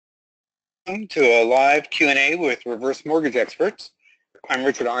Welcome to a live Q&A with reverse mortgage experts. I'm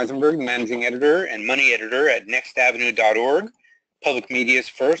Richard Eisenberg, Managing Editor and Money Editor at nextavenue.org, public media's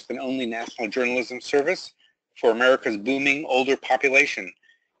first and only national journalism service for America's booming older population.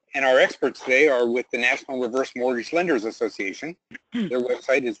 And our experts today are with the National Reverse Mortgage Lenders Association. Their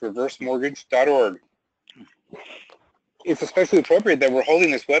website is reversemortgage.org. It's especially appropriate that we're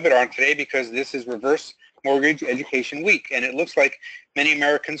holding this webinar today because this is Reverse Mortgage Education Week, and it looks like many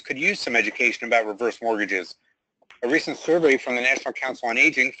Americans could use some education about reverse mortgages. A recent survey from the National Council on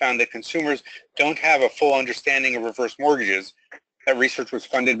Aging found that consumers don't have a full understanding of reverse mortgages. That research was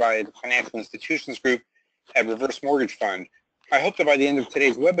funded by the Financial Institutions Group at Reverse Mortgage Fund. I hope that by the end of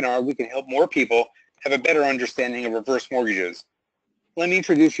today's webinar, we can help more people have a better understanding of reverse mortgages. Let me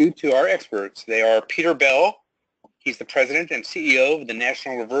introduce you to our experts. They are Peter Bell. He's the President and CEO of the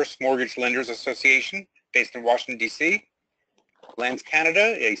National Reverse Mortgage Lenders Association, based in Washington, D.C. Lance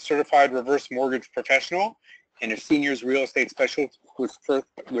Canada, a certified reverse mortgage professional and a seniors real estate specialist with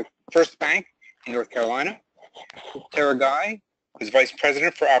First Bank in North Carolina. Tara Guy is Vice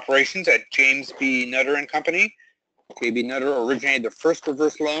President for Operations at James B. Nutter and Company. J.B. Nutter originated the first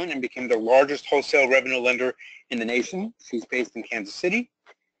reverse loan and became the largest wholesale revenue lender in the nation. She's based in Kansas City.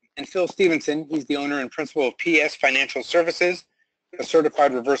 And Phil Stevenson, he's the owner and principal of PS Financial Services, a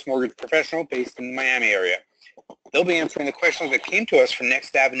certified reverse mortgage professional based in the Miami area. They'll be answering the questions that came to us from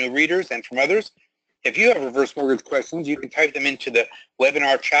Next Avenue readers and from others. If you have reverse mortgage questions, you can type them into the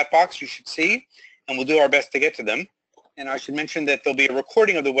webinar chat box you should see, and we'll do our best to get to them. And I should mention that there'll be a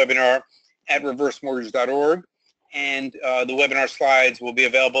recording of the webinar at reversemortgage.org, and the webinar slides will be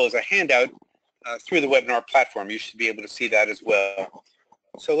available as a handout through the webinar platform. You should be able to see that as well.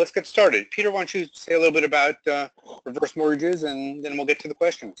 So let's get started. Peter, why don't you say a little bit about reverse mortgages, and then we'll get to the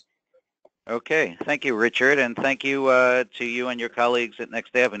questions. Okay. Thank you, Richard, and thank you to you and your colleagues at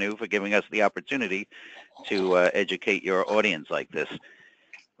Next Avenue for giving us the opportunity to educate your audience like this.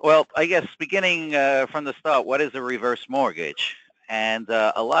 Well, I guess beginning from the start, what is a reverse mortgage? And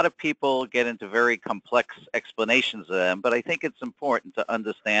a lot of people get into very complex explanations of them, but I think it's important to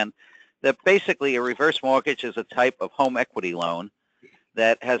understand that basically a reverse mortgage is a type of home equity loan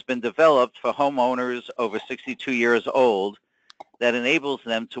that has been developed for homeowners over 62 years old that enables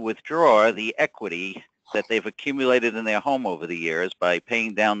them to withdraw the equity that they've accumulated in their home over the years by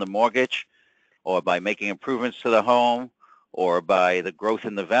paying down the mortgage or by making improvements to the home or by the growth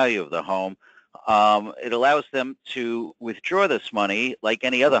in the value of the home. It allows them to withdraw this money like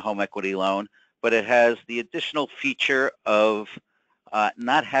any other home equity loan, but it has the additional feature of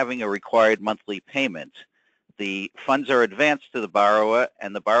not having a required monthly payment. The funds are advanced to the borrower,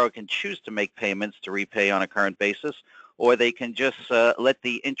 and the borrower can choose to make payments to repay on a current basis, or they can just let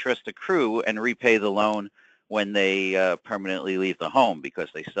the interest accrue and repay the loan when they permanently leave the home because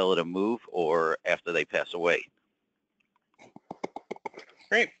they sell it or move or after they pass away.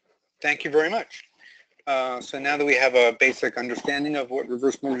 Great. Thank you very much. So now that we have a basic understanding of what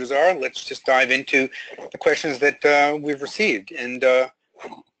reverse mortgages are, let's just dive into the questions that we've received. And why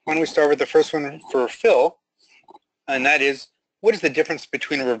don't we start with the first one for Phil? And that is, what is the difference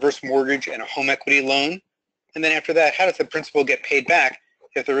between a reverse mortgage and a home equity loan? And then after that, how does the principal get paid back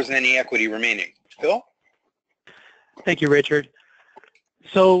if there isn't any equity remaining? Phil? Thank you, Richard.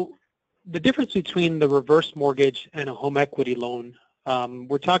 So the difference between the reverse mortgage and a home equity loan,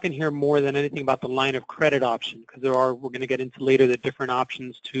 we're talking here more than anything about the line of credit option, because we're going to get into later the different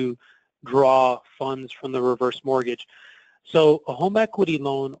options to draw funds from the reverse mortgage. So a home equity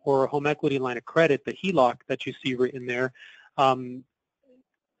loan or a home equity line of credit, the HELOC that you see written there,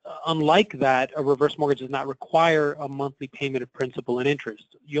 unlike that, a reverse mortgage does not require a monthly payment of principal and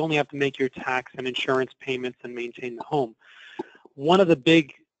interest. You only have to make your tax and insurance payments and maintain the home. One of the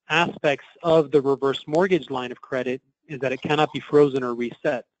big aspects of the reverse mortgage line of credit is that it cannot be frozen or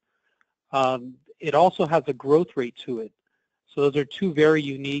reset. It also has a growth rate to it. So those are two very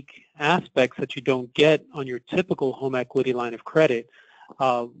unique aspects that you don't get on your typical home equity line of credit.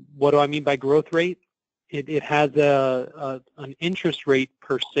 What do I mean by growth rate? It has an interest rate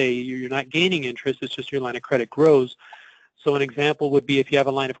per se. You're not gaining interest, it's just your line of credit grows. So an example would be if you have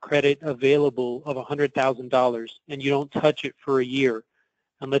a line of credit available of $100,000 and you don't touch it for a year,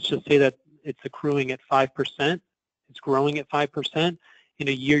 and let's just say that it's accruing at 5%, it's growing at 5%, in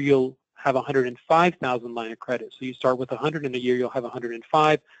a year you'll have 105,000 line of credit. So you start with 100 in a year, you'll have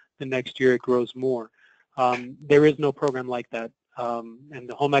 105. The next year it grows more. There is no program like that. And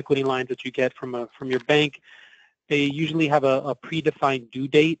the home equity lines that you get from your bank, they usually have a predefined due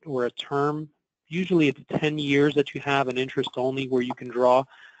date or a term. Usually it's 10 years that you have an interest only where you can draw.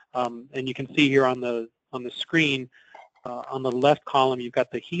 And you can see here on the screen On the left column, you've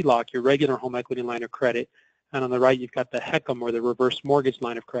got the HELOC, your regular home equity line of credit, and on the right, you've got the HECM, or the reverse mortgage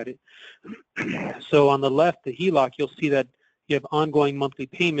line of credit. So on the left, the HELOC, you'll see that you have ongoing monthly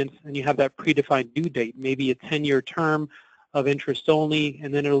payments, and you have that predefined due date, maybe a 10-year term of interest only,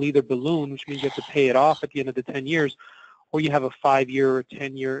 and then it'll either balloon, which means you have to pay it off at the end of the 10 years, or you have a 5-year or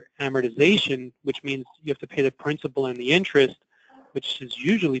 10-year amortization, which means you have to pay the principal and the interest, which is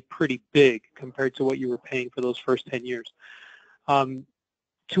usually pretty big compared to what you were paying for those first 10 years.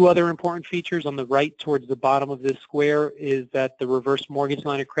 Two other important features on the right towards the bottom of this square is that the reverse mortgage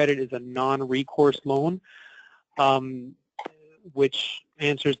line of credit is a non-recourse loan, which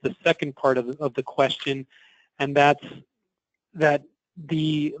answers the second part of the question, and that's that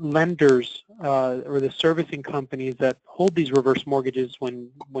the lenders or the servicing companies that hold these reverse mortgages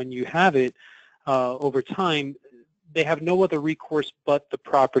when you have it over time, they have no other recourse but the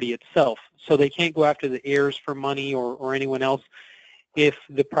property itself. So they can't go after the heirs for money or anyone else if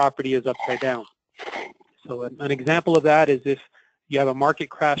the property is upside down. So an example of that is if you have a market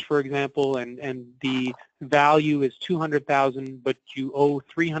crash, for example, and the value is $200,000, but you owe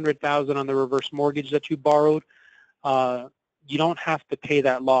 $300,000 on the reverse mortgage that you borrowed, you don't have to pay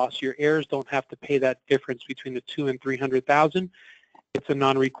that loss. Your heirs don't have to pay that difference between the $200,000 and $300,000. It's a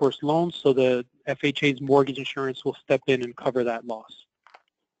non-recourse loan, so the FHA's mortgage insurance will step in and cover that loss.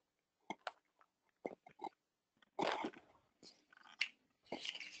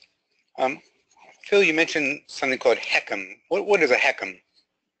 Phil, you mentioned something called HECM. What is a HECM?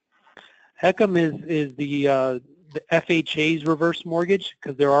 HECM is the FHA's reverse mortgage,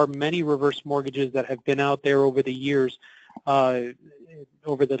 because there are many reverse mortgages that have been out there over the years.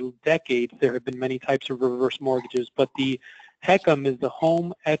 Over the decades, there have been many types of reverse mortgages, but the HECM is the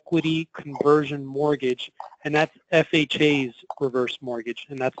Home Equity Conversion Mortgage, and that's FHA's reverse mortgage,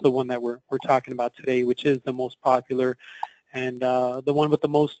 and that's the one that we're talking about today, which is the most popular and the one with the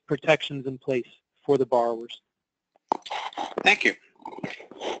most protections in place for the borrowers. Thank you.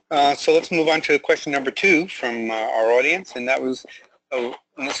 So let's move on to question number 2 from our audience, and that was, and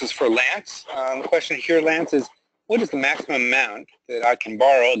this is for Lance. The question here, Lance, is what is the maximum amount that I can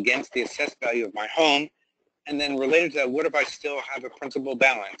borrow against the assessed value of my home? And then related to that, what if I still have a principal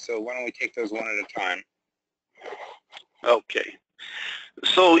balance? So why don't we take those one at a time? Okay.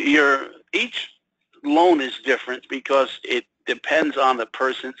 So each loan is different because it depends on the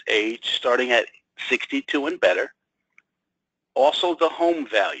person's age, starting at 62 and better. Also the home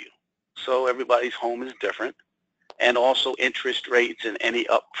value. So everybody's home is different. And also interest rates and any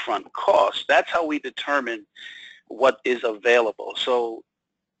upfront costs. That's how we determine what is available. So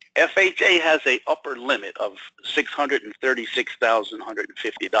FHA has an upper limit of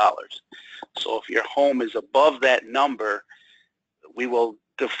 $636,150. So if your home is above that number, we will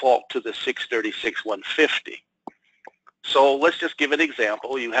default to the $636,150. So let's just give an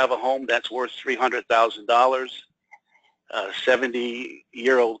example. You have a home that's worth $300,000, a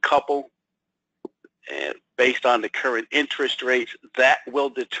 70-year-old couple, and based on the current interest rates, that will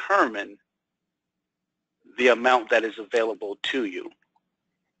determine the amount that is available to you.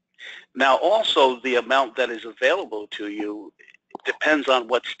 Now also the amount that is available to you depends on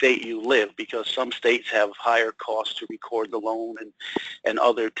what state you live, because some states have higher costs to record the loan and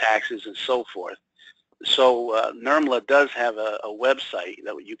other taxes and so forth. So NRMLA does have a website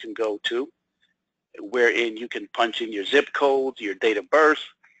that you can go to wherein you can punch in your zip codes, your date of birth,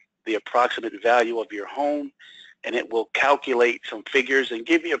 the approximate value of your home, and it will calculate some figures and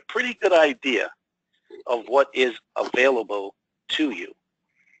give you a pretty good idea of what is available to you.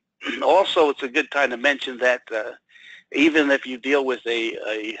 Also, it's a good time to mention that even if you deal with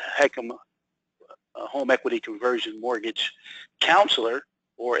a HECM, a home equity conversion mortgage counselor,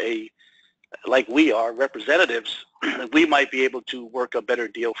 or like we are, representatives, we might be able to work a better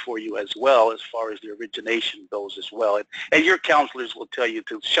deal for you as well as far as the origination goes as well. And your counselors will tell you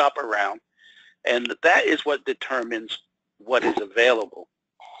to shop around, and that is what determines what is available.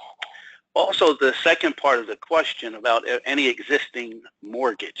 Also, the second part of the question about any existing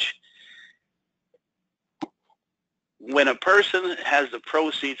mortgage. When a person has the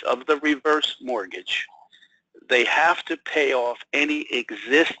proceeds of the reverse mortgage, they have to pay off any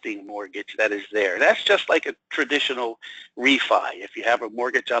existing mortgage that is there. That's just like a traditional refi. If you have a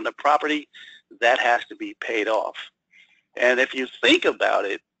mortgage on the property, that has to be paid off. And if you think about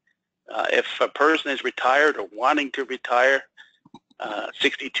it, if a person is retired or wanting to retire,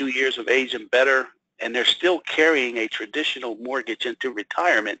 62 years of age and better, and they're still carrying a traditional mortgage into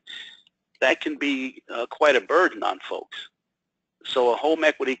retirement, that can be quite a burden on folks. So a home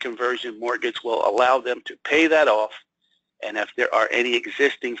equity conversion mortgage will allow them to pay that off, and if there are any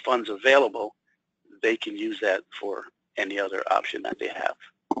existing funds available, they can use that for any other option that they have.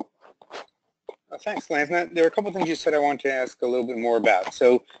 Thanks, Lance. Now, there are a couple of things you said I wanted to ask a little bit more about.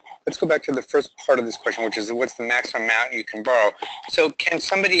 So let's go back to the first part of this question, which is what's the maximum amount you can borrow? So can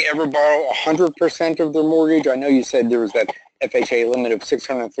somebody ever borrow 100% of their mortgage? I know you said there was that FHA limit of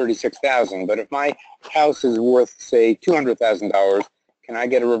 $636,000, but if my house is worth, say, $200,000, can I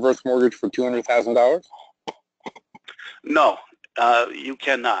get a reverse mortgage for $200,000? No, you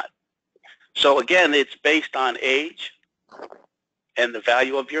cannot. So again, it's based on age, and the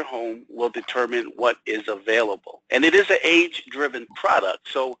value of your home will determine what is available. And it is an age-driven product,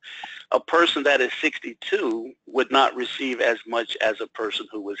 so a person that is 62 would not receive as much as a person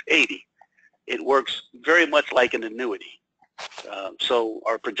who was 80. It works very much like an annuity, so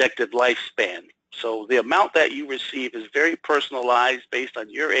our projected lifespan. So the amount that you receive is very personalized based on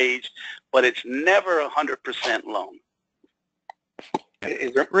your age, but it's never a 100% loan.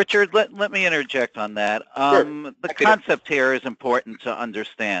 Richard, let me interject on that. Sure. The concept here is important to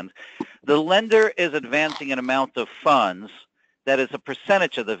understand. The lender is advancing an amount of funds that is a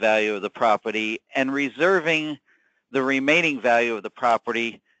percentage of the value of the property and reserving the remaining value of the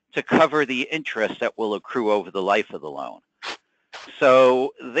property to cover the interest that will accrue over the life of the loan.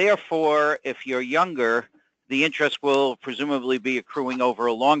 So therefore, if you're younger, the interest will presumably be accruing over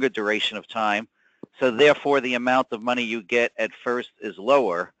a longer duration of time. So therefore, the amount of money you get at first is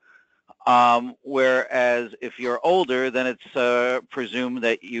lower. Whereas if you're older, then it's presumed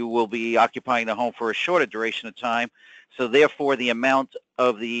that you will be occupying the home for a shorter duration of time. So therefore, the amount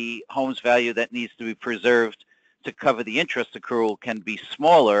of the home's value that needs to be preserved to cover the interest accrual can be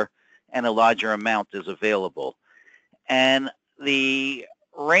smaller, and a larger amount is available. And the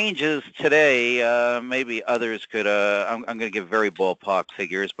ranges today, maybe others could, I'm going to give very ballpark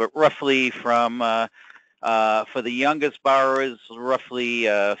figures, but roughly from, for the youngest borrowers, roughly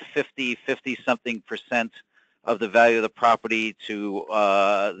 50-something% of the value of the property to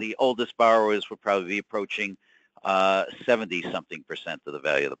the oldest borrowers would probably be approaching 70-something% of the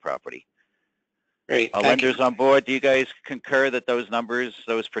value of the property. Great. Lenders on board, do you guys concur that those numbers,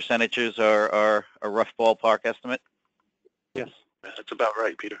 those percentages are a rough ballpark estimate? Yes. That's about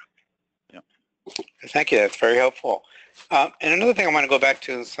right, Peter. Thank you. That's very helpful. And another thing I want to go back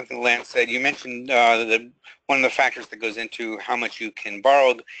to is something Lance said. You mentioned that one of the factors that goes into how much you can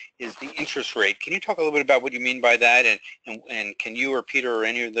borrow is the interest rate. Can you talk a little bit about what you mean by that? And can you or Peter or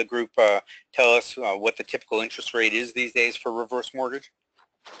any of the group tell us what the typical interest rate is these days for reverse mortgage?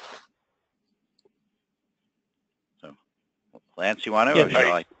 So, Lance, you want to? Yes. Or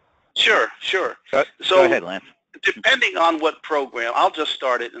shall I? Sure. Go ahead, Lance. Depending on what program, I'll just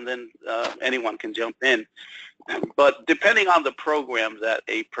start it and then anyone can jump in. But depending on the program that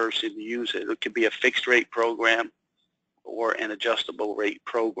a person uses, it could be a fixed rate program or an adjustable rate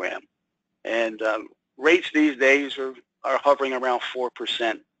program. And rates these days are hovering around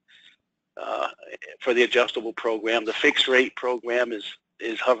 4% for the adjustable program. The fixed rate program is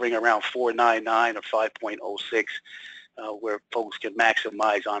hovering around 4.99 or 5.06, where folks can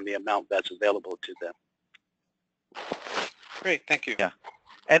maximize on the amount that's available to them. Great, thank you. Yeah,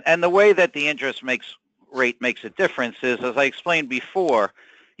 and the way that the interest rate makes a difference is, as I explained before,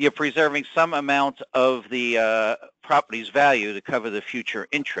 you're preserving some amount of the property's value to cover the future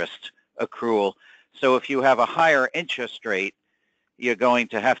interest accrual. So if you have a higher interest rate, you're going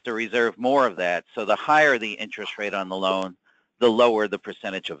to have to reserve more of that. So the higher the interest rate on the loan, the lower the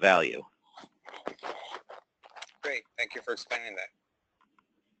percentage of value. Great, thank you for explaining that.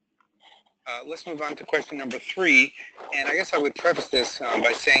 Let's move on to question number 3, and I guess I would preface this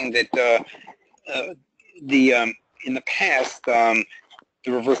by saying that in the past, the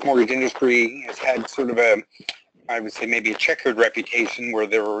reverse mortgage industry has had sort of I would say maybe a checkered reputation, where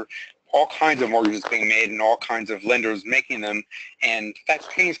there were all kinds of mortgages being made and all kinds of lenders making them, and that's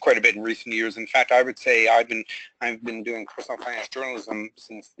changed quite a bit in recent years. In fact, I would say I've been doing personal finance journalism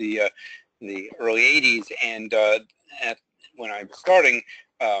since the early 80s, and when I was starting,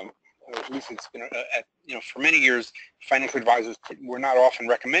 or at least it's been, for many years, financial advisors were not often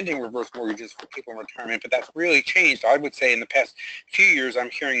recommending reverse mortgages for people in retirement, but that's really changed. I would say in the past few years, I'm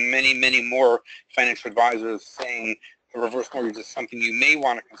hearing many, many more financial advisors saying a reverse mortgage is something you may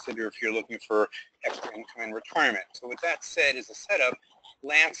want to consider if you're looking for extra income in retirement. So with that said, as a setup,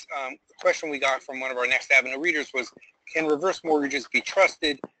 Lance, the question we got from one of our Next Avenue readers was, can reverse mortgages be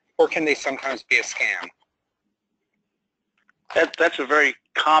trusted, or can they sometimes be a scam? That's a very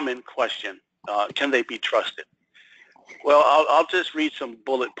common question. Can they be trusted? Well, I'll just read some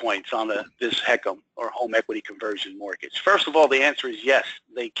bullet points on this HECM, or home equity conversion mortgage. First of all, the answer is yes,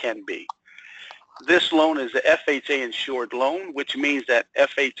 they can be. This loan is a FHA insured loan, which means that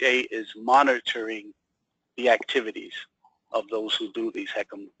FHA is monitoring the activities of those who do these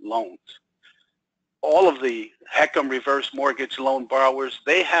HECM loans. All of the HECM reverse mortgage loan borrowers,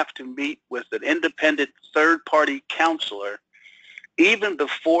 they have to meet with an independent third-party counselor even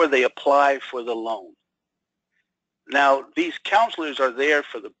before they apply for the loan. Now, these counselors are there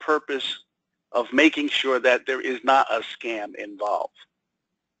for the purpose of making sure that there is not a scam involved.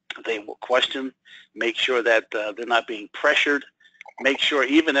 They will question, make sure that they're not being pressured, make sure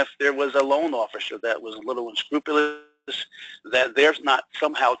even if there was a loan officer that was a little unscrupulous, that they're not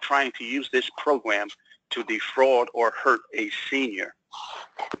somehow trying to use this program to defraud or hurt a senior.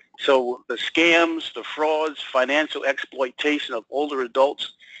 So the scams, the frauds, financial exploitation of older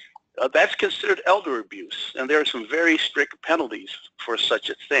adults, that's considered elder abuse, and there are some very strict penalties for such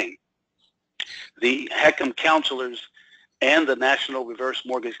a thing. The HECM counselors and the National Reverse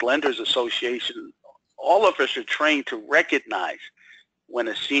Mortgage Lenders Association, all of us are trained to recognize when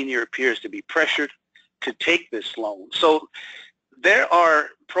a senior appears to be pressured to take this loan. So there are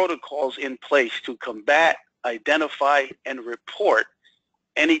protocols in place to combat, identify, and report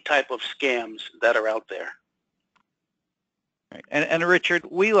any type of scams that are out there. Right. And Richard,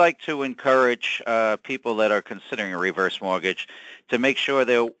 we like to encourage people that are considering a reverse mortgage to make sure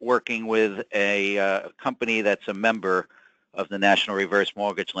they're working with a company that's a member of the National Reverse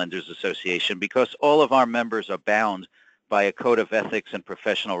Mortgage Lenders Association, because all of our members are bound by a code of ethics and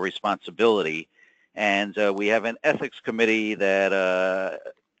professional responsibility. And we have an ethics committee that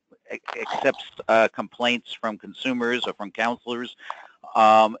accepts complaints from consumers or from counselors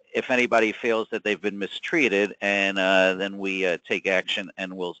if anybody feels that they've been mistreated, and then we take action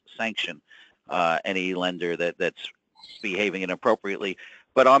and will sanction any lender that's behaving inappropriately.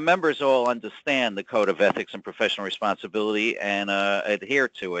 But our members all understand the Code of Ethics and Professional Responsibility and adhere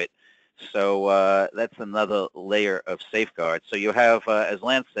to it. So that's another layer of safeguard. So you have, as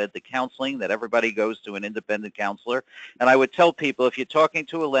Lance said, the counseling, that everybody goes to an independent counselor. And I would tell people, if you're talking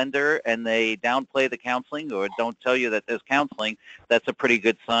to a lender and they downplay the counseling or don't tell you that there's counseling, that's a pretty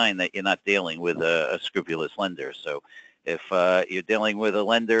good sign that you're not dealing with a scrupulous lender. So if you're dealing with a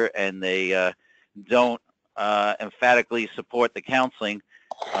lender and they don't emphatically support the counseling,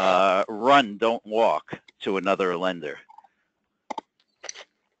 run, don't walk to another lender.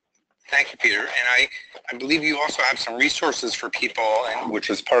 Thank you, Peter. And I believe you also have some resources for people, which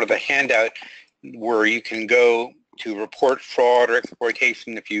is part of the handout, where you can go to report fraud or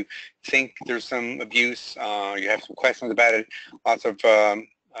exploitation if you think there's some abuse, you have some questions about it. Lots of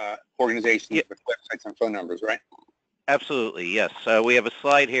organizations with websites and phone numbers, right? Absolutely, yes. We have a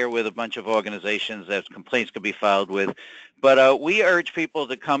slide here with a bunch of organizations that complaints could be filed with. But we urge people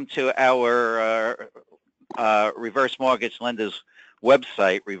to come to our reverse mortgage lenders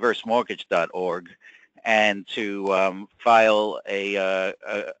website, reversemortgage.org, and to file a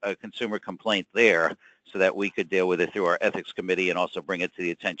consumer complaint there so that we could deal with it through our ethics committee and also bring it to the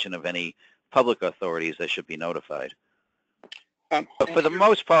attention of any public authorities that should be notified. But for the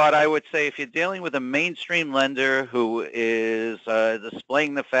most part, I would say if you're dealing with a mainstream lender who is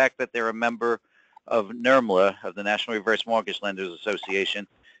displaying the fact that they're a member of NRMLA, of the National Reverse Mortgage Lenders Association,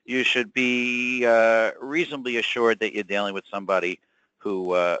 you should be reasonably assured that you're dealing with somebody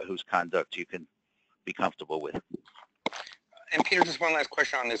whose conduct you can be comfortable with. And Peter, just one last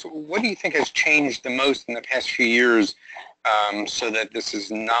question on this. What do you think has changed the most in the past few years so that this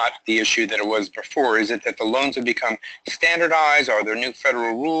is not the issue that it was before? Is it that the loans have become standardized? Are there new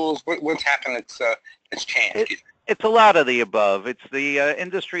federal rules? What's happened that's changed? It's a lot of the above. It's the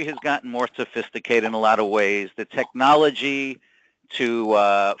industry has gotten more sophisticated in a lot of ways. The technology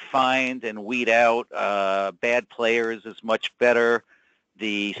to find and weed out bad players is much better.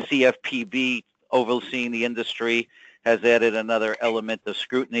 The CFPB overseeing the industry has added another element of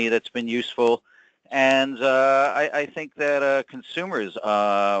scrutiny that's been useful. And I think that consumers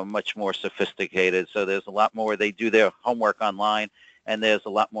are much more sophisticated, so there's a lot more. They do their homework online, and there's a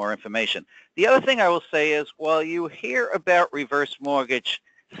lot more information. The other thing I will say is, while you hear about reverse mortgage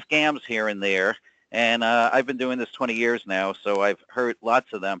scams here and there, and I've been doing this 20 years now, so I've heard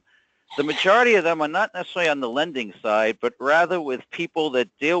lots of them, the majority of them are not necessarily on the lending side, but rather with people that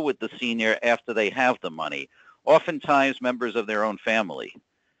deal with the senior after they have the money, oftentimes members of their own family.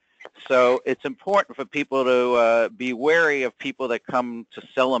 So it's important for people to be wary of people that come to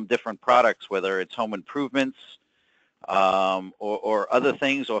sell them different products, whether it's home improvements or other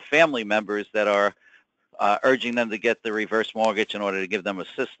things, or family members that are urging them to get the reverse mortgage in order to give them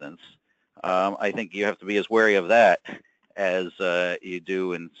assistance. I think you have to be as wary of that as you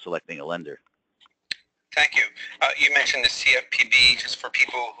do in selecting a lender. Thank you. You mentioned the CFPB, just for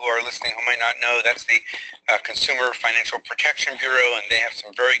people who are listening who might not know, that's the Consumer Financial Protection Bureau, and they have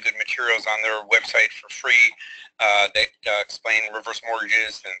some very good materials on their website for free that explain reverse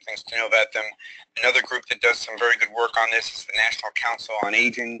mortgages and things to know about them. Another group that does some very good work on this is the National Council on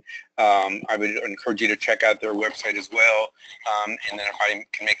Aging. I would encourage you to check out their website as well. And then if I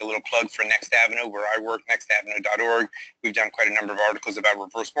can make a little plug for Next Avenue, where I work, nextavenue.org, we've done quite a number of articles about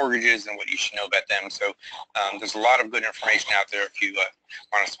reverse mortgages and what you should know about them. So there's a lot of good information out there if you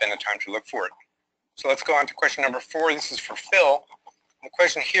want to spend the time to look for it. So let's go on to question number 4. This is for Phil. The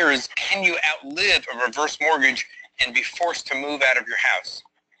question here is, can you outlive a reverse mortgage and be forced to move out of your house?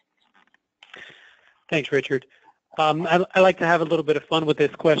 Thanks, Richard. I like to have a little bit of fun with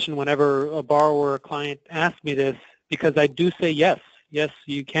this question whenever a borrower or client asks me this, because I do say yes. Yes,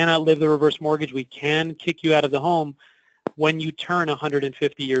 you can outlive the reverse mortgage. We can kick you out of the home when you turn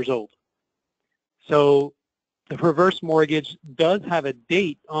 150 years old. So the reverse mortgage does have a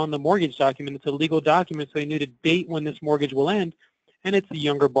date on the mortgage document. It's a legal document, so you need a date when this mortgage will end, and it's the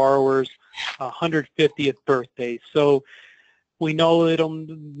younger borrower's 150th birthday. So we know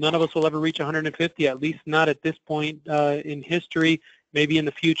none of us will ever reach 150, at least not at this point in history, maybe in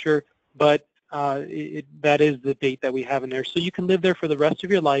the future, but that is the date that we have in there. So you can live there for the rest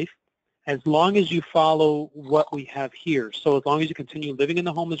of your life as long as you follow what we have here. So as long as you continue living in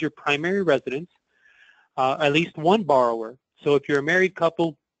the home as your primary residence, at least one borrower. So if you're a married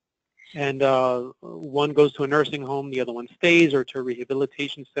couple and one goes to a nursing home, the other one stays, or to a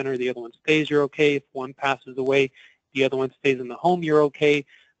rehabilitation center, the other one stays, you're okay. If one passes away, the other one stays in the home, you're okay.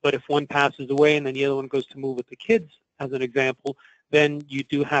 But if one passes away and then the other one goes to move with the kids, as an example, then you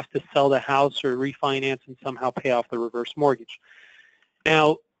do have to sell the house or refinance and somehow pay off the reverse mortgage.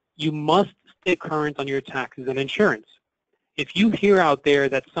 Now, you must stay current on your taxes and insurance. If you hear out there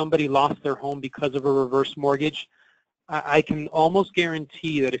that somebody lost their home because of a reverse mortgage, I can almost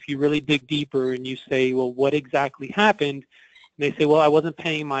guarantee that if you really dig deeper and you say, well, what exactly happened? And they say, well, I wasn't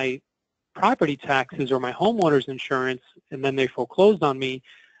paying my property taxes or my homeowner's insurance, and then they foreclosed on me.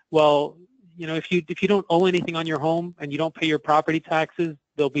 Well, you know, if you don't owe anything on your home and you don't pay your property taxes,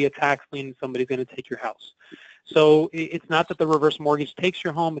 there'll be a tax lien and somebody's going to take your house. So it's not that the reverse mortgage takes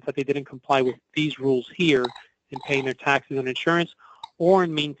your home, it's that they didn't comply with these rules here in paying their taxes and insurance or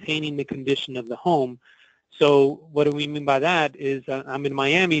in maintaining the condition of the home. So what do we mean by that is I'm in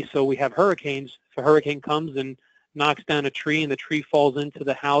Miami, so we have hurricanes. If a hurricane comes and knocks down a tree and the tree falls into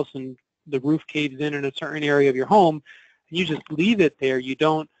the house and the roof caves in a certain area of your home, and you just leave it there, you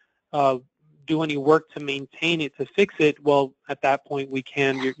don't do any work to maintain it, to fix it, well, at that point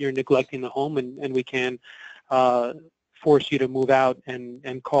you're neglecting the home, and we can force you to move out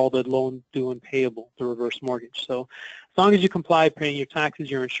and call the loan due and payable, the reverse mortgage. So as long as you comply paying your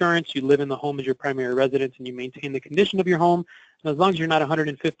taxes, your insurance, you live in the home as your primary residence, and you maintain the condition of your home, and as long as you're not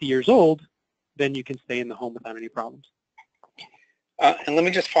 150 years old, then you can stay in the home without any problems. And let me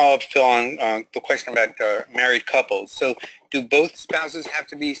just follow up, Phil, on the question about married couples. So do both spouses have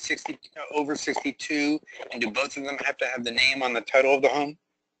to be over 62, and do both of them have to have the name on the title of the home?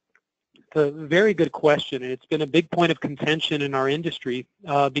 It's a very good question, and it's been a big point of contention in our industry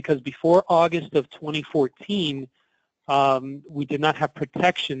because before August of 2014, we did not have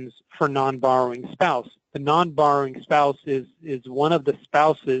protections for non-borrowing spouse. The non-borrowing spouse is one of the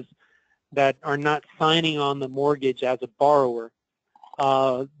spouses that are not signing on the mortgage as a borrower.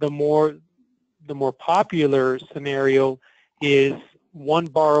 The more popular scenario is one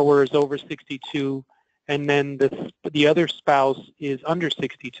borrower is over 62, and then the other spouse is under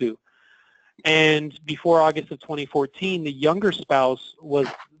 62. And before August of 2014, the younger spouse was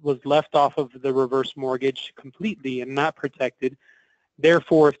left off of the reverse mortgage completely and not protected.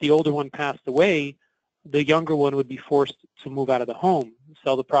 Therefore, if the older one passed away, the younger one would be forced to move out of the home,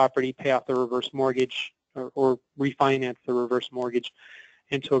 sell the property, pay off the reverse mortgage, or refinance the reverse mortgage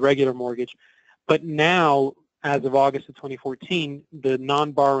into a regular mortgage. But now, as of August of 2014, the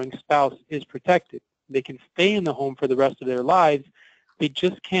non-borrowing spouse is protected. They can stay in the home for the rest of their lives. They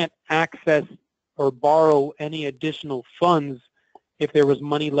just can't access or borrow any additional funds if there was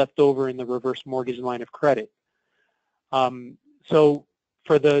money left over in the reverse mortgage line of credit. So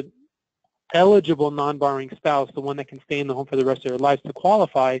for the eligible non-borrowing spouse, the one that can stay in the home for the rest of their lives, to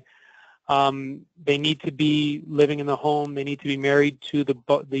qualify, they need to be living in the home. They need to be married to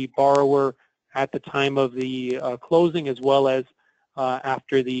the borrower at the time of the closing, as well as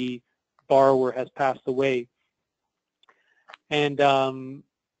after the borrower has passed away. And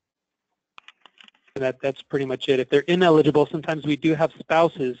that's pretty much it. If they're ineligible, sometimes we do have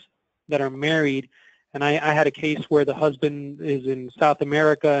spouses that are married. And I had a case where the husband is in South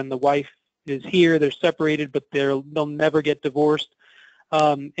America and the wife is here, they're separated, but they'll never get divorced.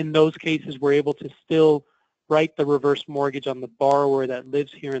 In those cases, we're able to still write the reverse mortgage on the borrower that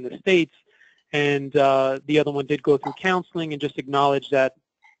lives here in the States, and the other one did go through counseling and just acknowledge that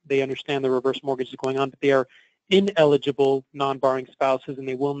they understand the reverse mortgage is going on, but they are ineligible non-borrowing spouses, and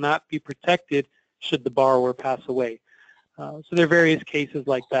they will not be protected should the borrower pass away. So there are various cases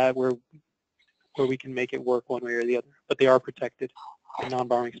like that where we can make it work one way or the other, but they are protected, the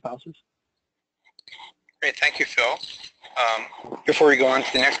non-borrowing spouses. Great, thank you, Phil. Before we go on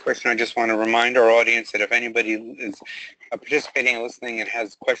to the next question, I just want to remind our audience that if anybody is participating and listening and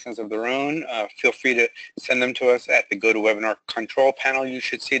has questions of their own, feel free to send them to us at the GoToWebinar control panel you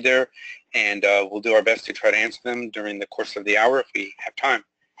should see there, and we'll do our best to try to answer them during the course of the hour if we have time.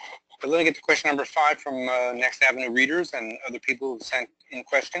 But let me get to question number 5 from Next Avenue readers and other people who sent in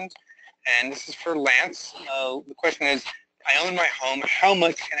questions. And this is for Lance. The question is, I own my home. How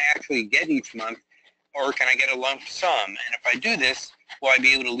much can I actually get each month? Or can I get a lump sum? And if I do this, will I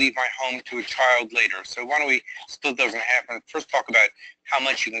be able to leave my home to a child later? So why don't we split those in half and first talk about how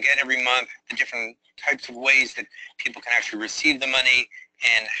much you can get every month, the different types of ways that people can actually receive the money,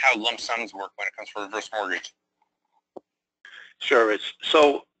 and how lump sums work when it comes to reverse mortgage. Sure, Rich.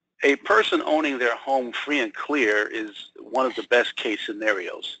 So a person owning their home free and clear is one of the best case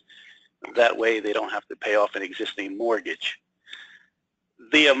scenarios. That way they don't have to pay off an existing mortgage.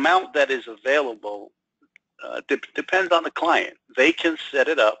 The amount that is available depends on the client. They can set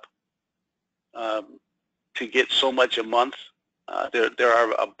it up to get so much a month. There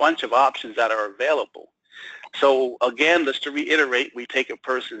are a bunch of options that are available. So again, just to reiterate, we take a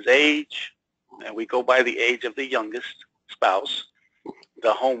person's age, and we go by the age of the youngest spouse,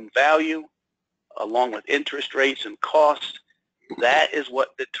 the home value, along with interest rates and costs. That is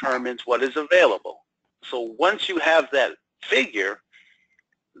what determines what is available. So once you have that figure,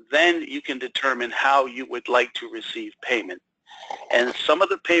 then you can determine how you would like to receive payment. And some of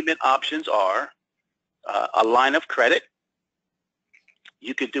the payment options are a line of credit.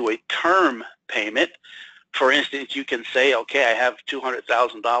 You could do a term payment. For instance, you can say, okay, I have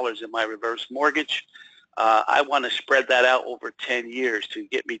 $200,000 in my reverse mortgage. I want to spread that out over 10 years to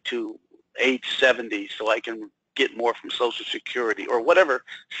get me to age 70 so I can get more from Social Security, or whatever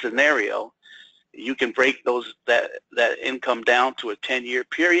scenario. You can break that income down to a 10-year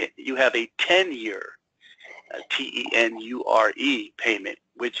period. You have a 10-year TENURE payment,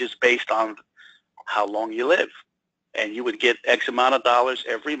 which is based on how long you live. And you would get X amount of dollars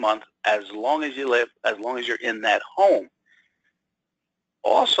every month as long as you live, as long as you're in that home.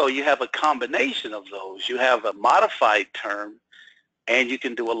 Also, you have a combination of those. You have a modified term, and you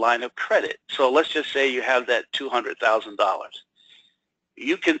can do a line of credit. So let's just say you have that $200,000.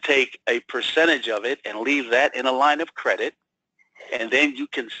 You can take a percentage of it and leave that in a line of credit, and then you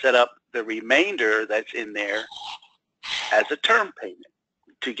can set up the remainder that's in there as a term payment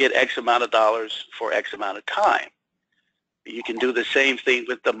to get X amount of dollars for X amount of time. You can do the same thing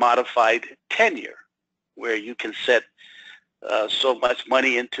with the modified tenure, where you can set so much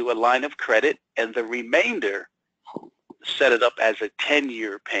money into a line of credit, and the remainder set it up as a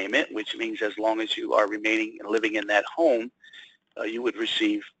 10-year payment, which means as long as you are remaining and living in that home, you would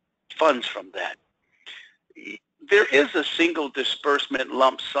receive funds from that. There is a single disbursement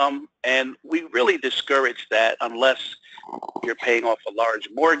lump sum, and we really discourage that unless you're paying off a large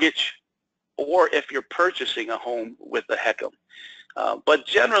mortgage or if you're purchasing a home with a HECM. But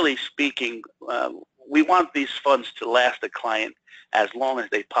generally speaking, we want these funds to last the client as long as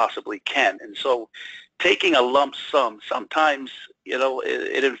they possibly can. And so taking a lump sum, sometimes,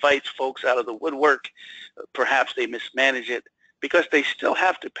 it invites folks out of the woodwork. Perhaps they mismanage it because they still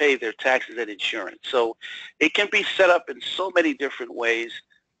have to pay their taxes and insurance. So it can be set up in so many different ways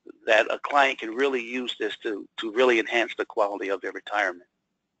that a client can really use this to really enhance the quality of their retirement.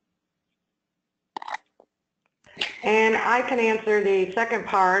 And I can answer the second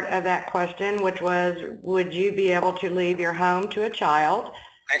part of that question, which was, would you be able to leave your home to a child?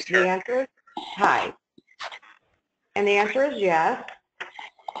 Thanks, The answer is hi. And the answer is yes.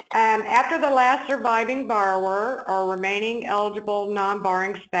 After the last surviving borrower or remaining eligible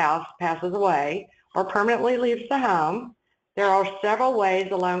non-borrowing spouse passes away or permanently leaves the home, there are several ways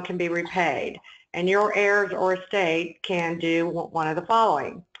the loan can be repaid, and your heirs or estate can do one of the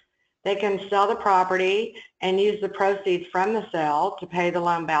following. They can sell the property and use the proceeds from the sale to pay the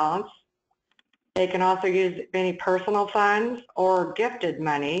loan balance. They can also use any personal funds or gifted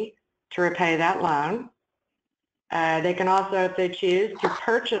money to repay that loan. They can also, if they choose, to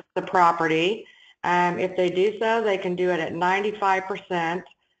purchase the property. If they do so, they can do it at 95%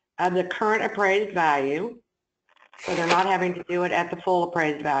 of the current appraised value. So they're not having to do it at the full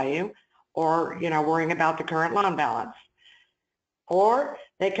appraised value. or, worrying about the current loan balance. Or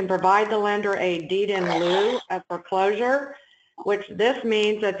they can provide the lender a deed in lieu of foreclosure, which this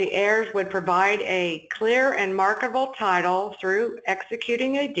means that the heirs would provide a clear and marketable title through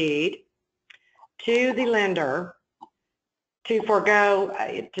executing a deed to the lender to forego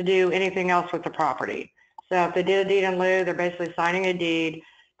to do anything else with the property. So if they did a deed in lieu, they're basically signing a deed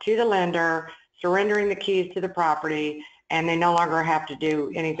to the lender, surrendering the keys to the property, and they no longer have to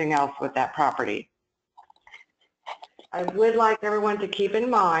do anything else with that property. I would like everyone to keep in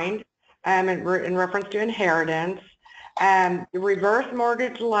mind, in reference to inheritance, the reverse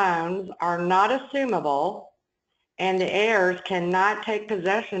mortgage loans are not assumable, and the heirs cannot take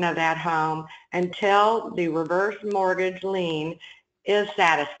possession of that home until the reverse mortgage lien is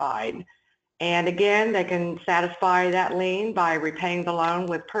satisfied. And again, they can satisfy that lien by repaying the loan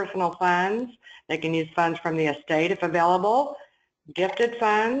with personal funds. They can use funds from the estate if available, gifted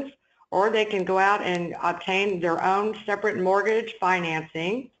funds, or they can go out and obtain their own separate mortgage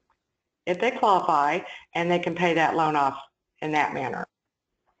financing if they qualify, and they can pay that loan off in that manner.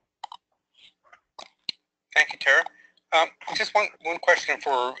 Thank you, Tara. Just one question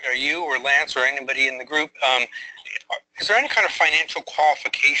for you or Lance or anybody in the group. Is there any kind of financial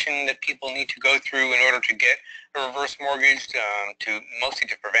qualification that people need to go through in order to get a reverse mortgage, mostly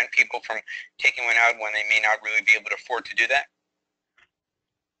to prevent people from taking one out when they may not really be able to afford to do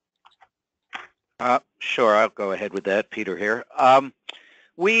that? Sure, I'll go ahead with that. Peter here.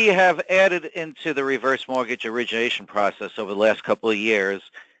 We have added into the reverse mortgage origination process over the last couple of years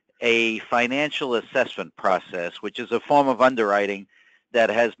a financial assessment process, which is a form of underwriting that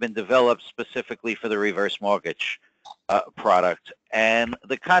has been developed specifically for the reverse mortgage product. And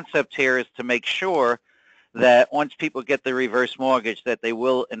the concept here is to make sure that once people get the reverse mortgage, that they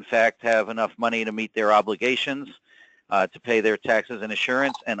will in fact have enough money to meet their obligations, to pay their taxes and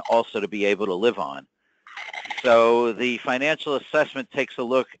insurance, and also to be able to live on. So the financial assessment takes a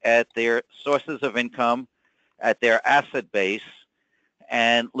look at their sources of income, at their asset base,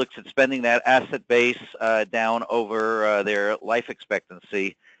 and looks at spending that asset base down over their life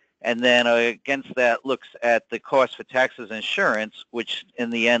expectancy. And then against that looks at the cost for taxes and insurance, which in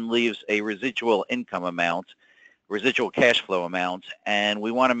the end leaves a residual income amount, residual cash flow amount. And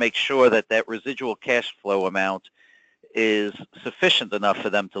we want to make sure that that residual cash flow amount is sufficient enough for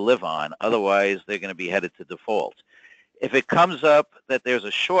them to live on. Otherwise, they're going to be headed to default. If it comes up that there's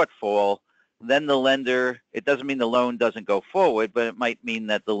a shortfall, then the lender, it doesn't mean the loan doesn't go forward, but it might mean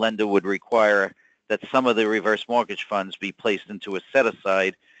that the lender would require that some of the reverse mortgage funds be placed into a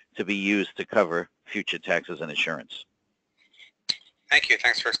set-aside to be used to cover future taxes and insurance. Thank you.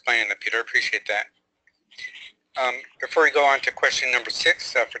 Thanks for explaining that, Peter. I appreciate that. Before we go on to question number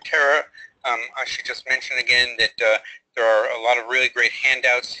 6 for Tara, I should just mention again that there are a lot of really great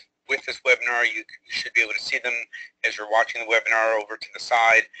handouts with this webinar. You should be able to see them as you're watching the webinar over to the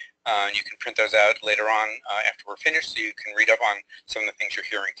side. You can print those out later on after we're finished, so you can read up on some of the things you're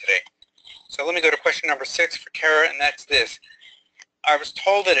hearing today. So let me go to question number 6 for Tara, and that's this. I was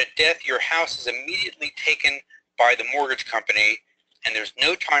told that at death your house is immediately taken by the mortgage company and there's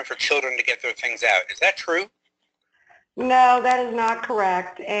no time for children to get their things out. Is that true? No, that is not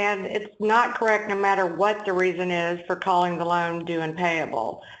correct, and it's not correct no matter what the reason is for calling the loan due and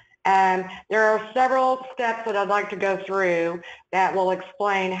payable. And there are several steps that I'd like to go through that will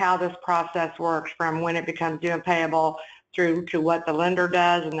explain how this process works from when it becomes due and payable through to what the lender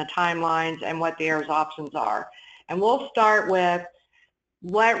does and the timelines and what the heirs' options are. And we'll start with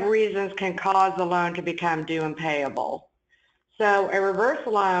what reasons can cause the loan to become due and payable. So a reverse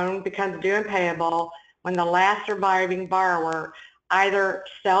loan becomes due and payable when the last surviving borrower either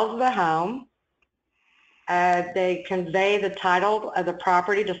sells the home, they convey the title of the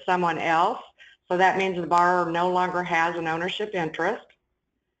property to someone else, so that means the borrower no longer has an ownership interest,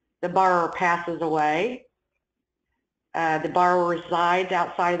 the borrower passes away, the borrower resides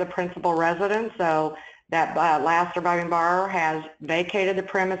outside of the principal residence, so that last surviving borrower has vacated the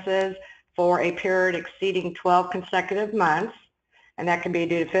premises for a period exceeding 12 consecutive months, and that can be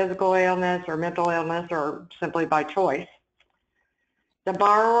due to physical illness or mental illness or simply by choice. The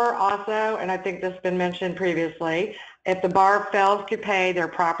borrower also, and I think this has been mentioned previously, if the borrower fails to pay their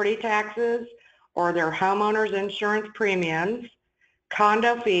property taxes or their homeowner's insurance premiums,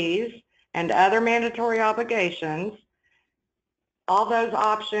 condo fees, and other mandatory obligations, all those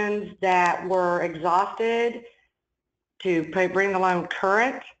options that were exhausted to bring the loan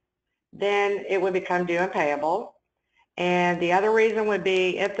current, then it would become due and payable. And the other reason would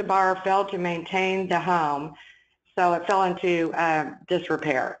be if the borrower failed to maintain the home, so it fell into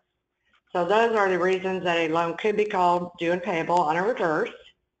disrepair. So those are the reasons that a loan could be called due and payable on a reverse.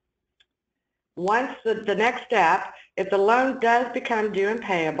 Once the next step, if the loan does become due and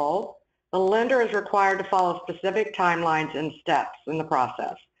payable, the lender is required to follow specific timelines and steps in the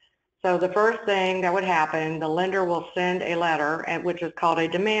process. So the first thing that would happen, the lender will send a letter, which is called a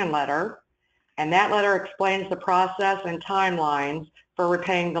demand letter, and that letter explains the process and timelines for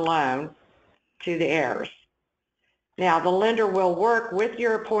repaying the loan to the heirs. Now, the lender will work with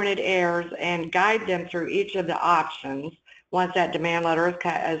your appointed heirs and guide them through each of the options once that demand letter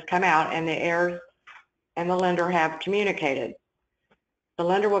has come out and the heirs and the lender have communicated. The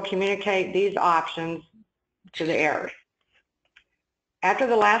lender will communicate these options to the heirs. After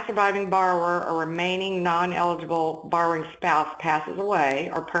the last surviving borrower or remaining non-eligible borrowing spouse passes away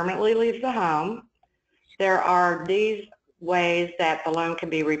or permanently leaves the home, there are these ways that the loan can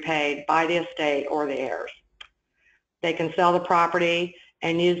be repaid by the estate or the heirs. They can sell the property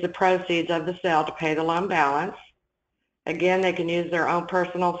and use the proceeds of the sale to pay the loan balance. Again, they can use their own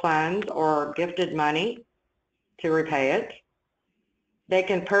personal funds or gifted money to repay it. They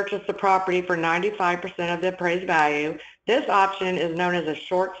can purchase the property for 95% of the appraised value. This option is known as a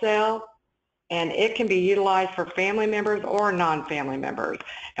short sale, and it can be utilized for family members or non-family members.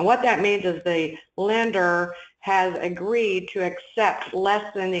 And what that means is the lender has agreed to accept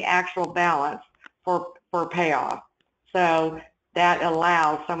less than the actual balance for payoff. So that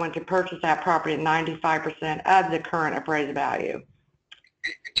allows someone to purchase that property at 95% of the current appraised value.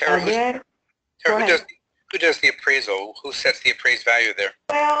 Tara, who does the appraisal? Who sets the appraised value there?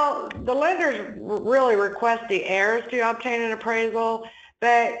 Well, the lenders really request the heirs to obtain an appraisal,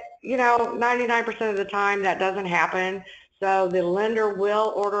 but 99% of the time that doesn't happen. So the lender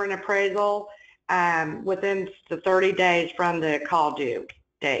will order an appraisal within the 30 days from the call due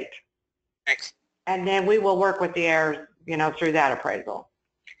date. Thanks. And then we will work with the heirs, through that appraisal.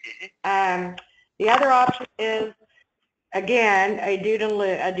 The other option is, again, a deed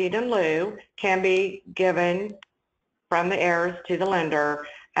in lieu can be given from the heirs to the lender,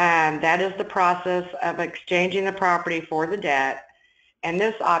 and that is the process of exchanging the property for the debt. And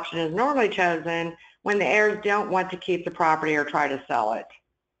this option is normally chosen when the heirs don't want to keep the property or try to sell it.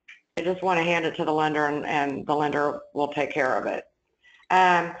 They just want to hand it to the lender, and the lender will take care of it.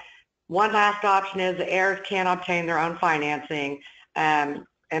 One last option is the heirs can obtain their own financing and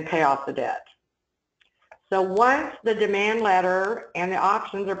pay off the debt. So once the demand letter and the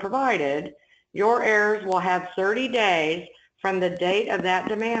options are provided, your heirs will have 30 days from the date of that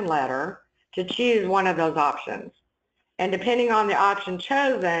demand letter to choose one of those options. And depending on the option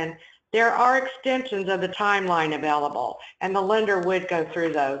chosen, there are extensions of the timeline available, and the lender would go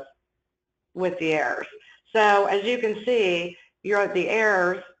through those with the heirs. So as you can see, the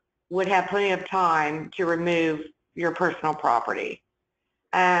heirs would have plenty of time to remove your personal property.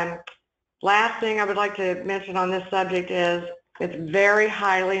 Last thing I would like to mention on this subject is it's very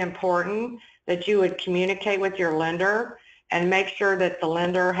highly important that you would communicate with your lender and make sure that the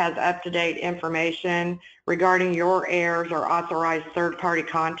lender has up-to-date information regarding your heirs or authorized third-party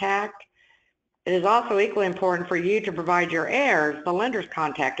contact. It is also equally important for you to provide your heirs the lender's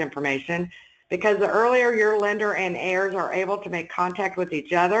contact information, because the earlier your lender and heirs are able to make contact with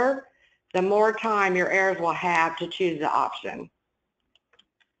each other, the more time your heirs will have to choose the option.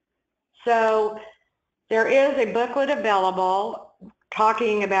 So there is a booklet available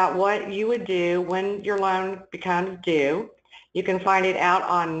talking about what you would do when your loan becomes due. You can find it out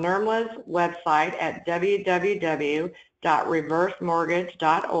on NRMLA's website at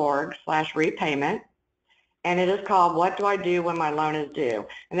www.reversemortgage.org/repayment. And it is called What Do I Do When My Loan Is Due?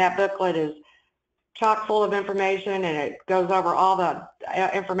 And that booklet is chock full of information, and it goes over all the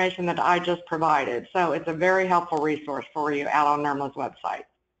information that I just provided. So it's a very helpful resource for you out on NRMLA's website.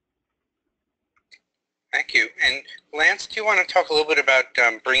 Thank you. And Lance, do you want to talk a little bit about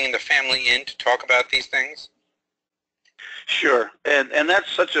bringing the family in to talk about these things? Sure, and that's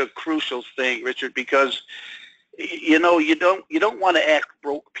such a crucial thing, Richard, because you don't want to ask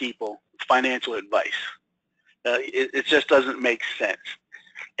broke people financial advice. It just doesn't make sense.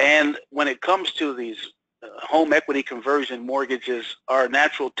 And when it comes to these home equity conversion mortgages, our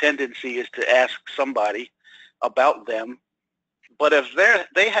natural tendency is to ask somebody about them. But if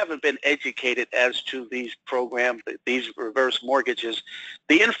they haven't been educated as to these programs, these reverse mortgages,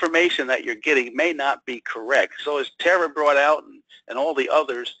 the information that you're getting may not be correct. So as Tara brought out and all the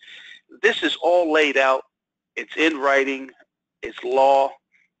others, this is all laid out. It's in writing, it's law,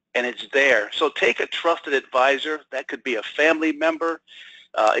 and it's there. So take a trusted advisor. That could be a family member.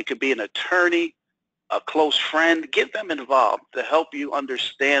 It could be an attorney, a close friend. Get them involved to help you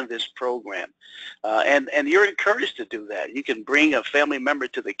understand this program. And you're encouraged to do that. You can bring a family member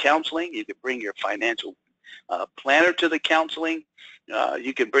to the counseling. You can bring your financial planner to the counseling.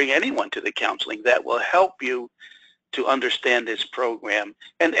 You can bring anyone to the counseling that will help you to understand this program.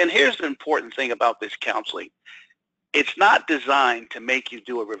 And here's the important thing about this counseling. It's not designed to make you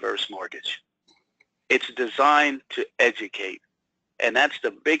do a reverse mortgage. It's designed to educate. And that's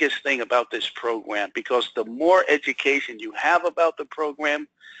the biggest thing about this program, because the more education you have about the program,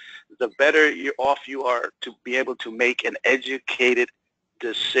 the better off you are to be able to make an educated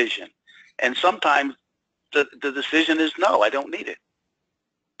decision. And sometimes the decision is no, I don't need it.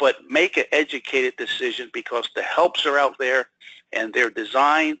 But make an educated decision, because the helps are out there and they're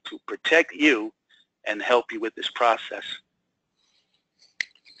designed to protect you and help you with this process.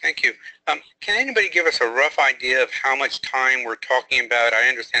 Thank you. Can anybody give us a rough idea of how much time we're talking about? I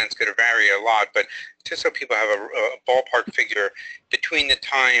understand it's going to vary a lot, but just so people have a ballpark figure between the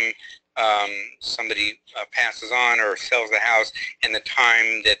time somebody passes on or sells the house and the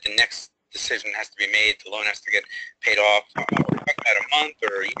time that the next decision has to be made, the loan has to get paid off. We're talking about a month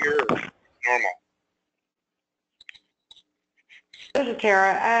or a year or normal? This is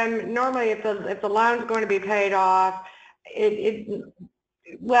Tara. Normally, if the loan's going to be paid off,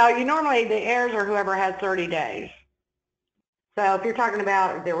 well, normally the heirs or whoever has 30 days. So if you're talking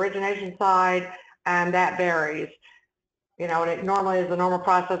about the origination side, that varies. And it normally is the normal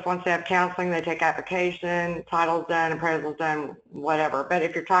process. Once they have counseling, they take application, title's done, appraisal's done, whatever. But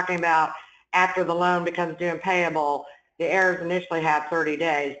if you're talking about after the loan becomes due and payable, the heirs initially have 30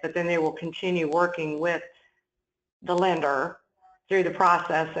 days, but then they will continue working with the lender through the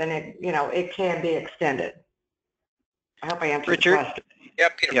process, and it can be extended. I hope I answered the question. Yeah,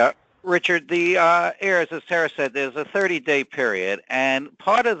 Peter. Yeah, Richard, the heirs, as Sarah said, there's a 30-day period, and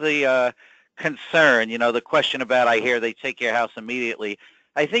part of the concern, the question about, I hear they take your house immediately,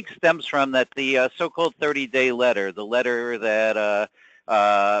 I think stems from that the so-called 30-day letter, the letter that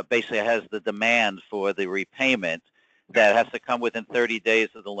basically has the demand for the repayment that has to come within 30 days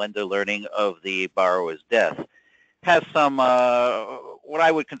of the lender learning of the borrower's death, has some what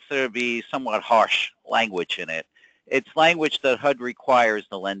I would consider to be somewhat harsh language in it. It's language that HUD requires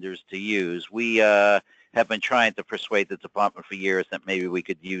the lenders to use. We have been trying to persuade the department for years that maybe we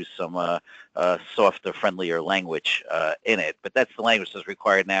could use some softer, friendlier language in it. But that's the language that's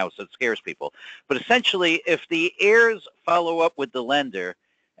required now, so it scares people. But essentially, if the heirs follow up with the lender,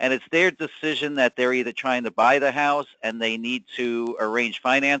 and it's their decision that they're either trying to buy the house and they need to arrange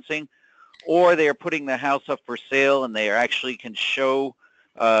financing, or they're putting the house up for sale and they actually can show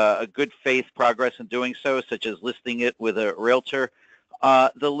a good faith progress in doing so, such as listing it with a realtor,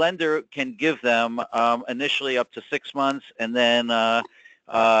 the lender can give them initially up to 6 months, and then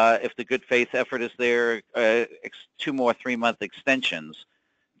if the good faith effort is there, 2 more 3-month extensions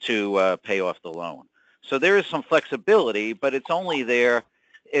to pay off the loan. So there is some flexibility, but it's only there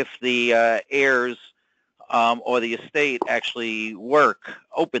if the heirs or the estate actually work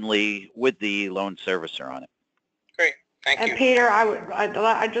openly with the loan servicer on it. Great, thank you. And Peter,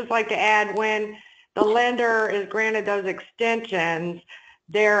 I'd just like to add, when the lender is granted those extensions,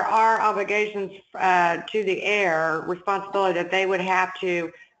 there are obligations to the heir, responsibility that they would have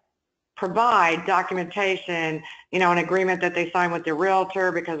to provide documentation, an agreement that they sign with the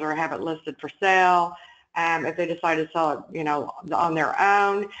realtor because they have it listed for sale. If they decide to sell it, on their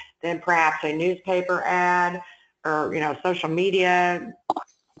own, then perhaps a newspaper ad or, social media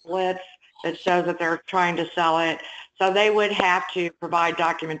blitz that shows that they're trying to sell it. So they would have to provide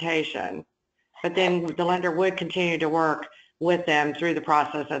documentation, but then the lender would continue to work with them through the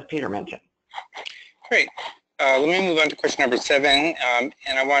process, as Peter mentioned. Great. Let me move on to question number 7. And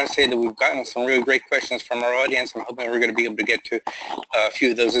I want to say that we've gotten some really great questions from our audience. I'm hoping we're going to be able to get to a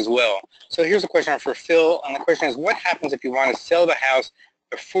few of those as well. So here's a question for Phil. And the question is, what happens if you want to sell the house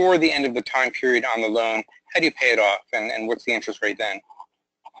before the end of the time period on the loan? How do you pay it off? And what's the interest rate then?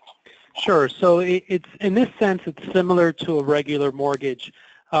 Sure. So it's in this sense, it's similar to a regular mortgage.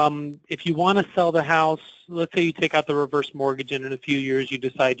 If you want to sell the house, let's say you take out the reverse mortgage and in a few years you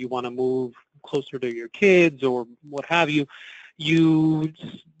decide you want to move closer to your kids or what have you,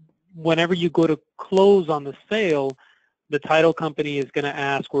 whenever you go to close on the sale, the title company is going to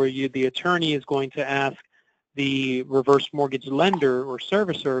ask, or the attorney is going to ask the reverse mortgage lender or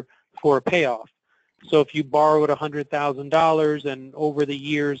servicer for a payoff. So if you borrowed $100,000 and over the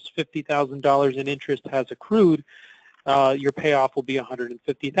years $50,000 in interest has accrued, your payoff will be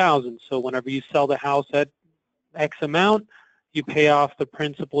 $150,000. So whenever you sell the house at X amount, you pay off the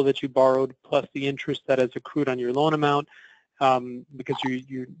principal that you borrowed plus the interest that has accrued on your loan amount, because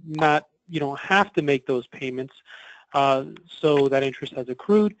you don't have to make those payments. So that interest has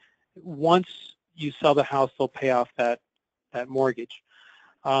accrued. Once you sell the house, they'll pay off that mortgage.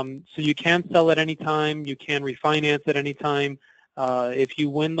 So you can sell at any time. You can refinance at any time. If you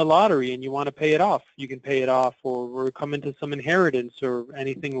win the lottery and you want to pay it off, you can pay it off, or come into some inheritance or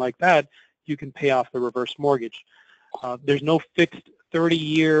anything like that, you can pay off the reverse mortgage. There's no fixed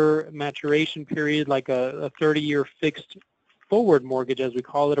 30-year maturation period like a 30-year fixed forward mortgage, as we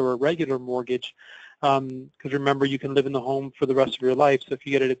call it, or a regular mortgage, because remember, you can live in the home for the rest of your life. So if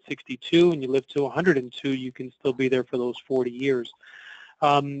you get it at 62 and you live to 102, you can still be there for those 40 years.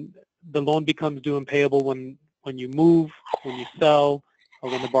 The loan becomes due and payable when you move, when you sell,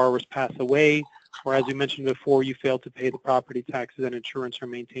 or when the borrowers pass away, or as we mentioned before, you fail to pay the property taxes and insurance or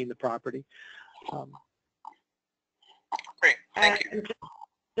maintain the property. Great, thank you.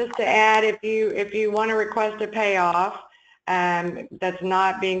 Just to add, if you want to request a payoff that's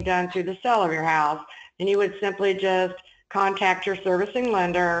not being done through the sale of your house, then you would simply just contact your servicing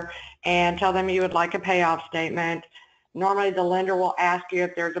lender and tell them you would like a payoff statement. Normally the lender will ask you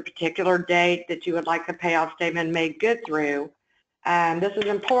if there's a particular date that you would like the payoff statement made good through. This is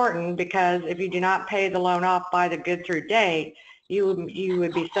important because if you do not pay the loan off by the good through date, you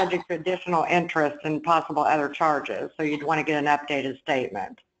would be subject to additional interest and possible other charges. So you'd want to get an updated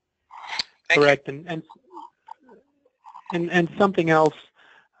statement. Correct. And something else,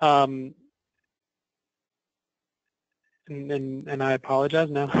 and I apologize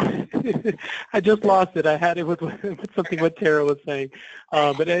now. I just lost it. I had it with something what Tara was saying,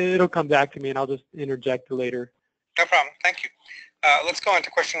 but it'll come back to me, and I'll just interject later. No problem. Thank you. Let's go on to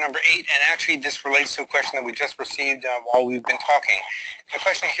question number 8, and actually this relates to a question that we just received while we've been talking. The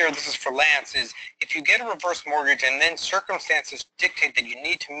question here, this is for Lance, is if you get a reverse mortgage and then circumstances dictate that you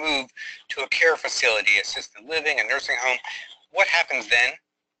need to move to a care facility, assisted living, a nursing home, what happens then?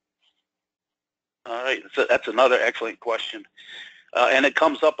 All right, so that's another excellent question, and it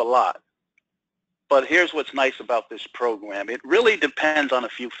comes up a lot. But here's what's nice about this program. It really depends on a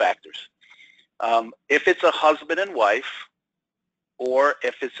few factors. If it's a husband and wife, or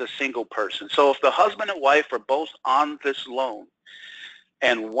if it's a single person. So if the husband and wife are both on this loan,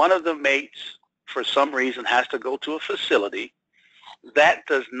 and one of the mates, for some reason, has to go to a facility, that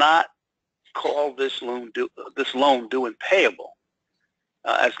does not call this loan due and payable.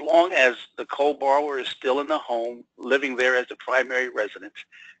 As long as the co-borrower is still in the home, living there as a primary residence,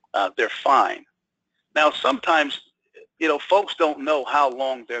 they're fine. Now, sometimes, folks don't know how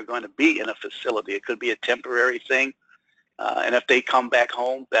long they're going to be in a facility. It could be a temporary thing, and if they come back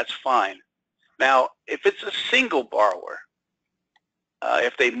home, that's fine. Now, if it's a single borrower,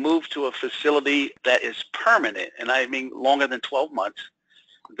 if they move to a facility that is permanent, and I mean longer than 12 months,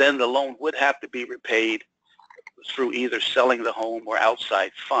 then the loan would have to be repaid through either selling the home or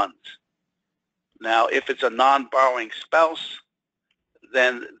outside funds. Now, if it's a non-borrowing spouse,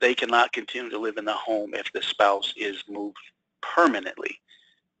 then they cannot continue to live in the home if the spouse is moved permanently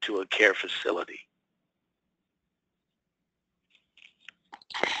to a care facility.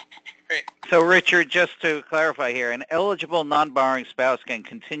 Great. So, Richard, just to clarify here, an eligible non-borrowing spouse can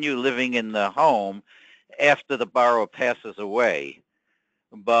continue living in the home after the borrower passes away,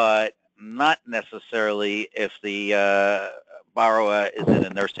 but not necessarily if the borrower is in a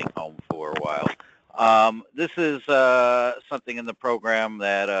nursing home for a while. This is something in the program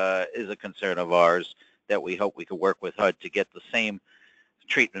that is a concern of ours that we hope we could work with HUD to get the same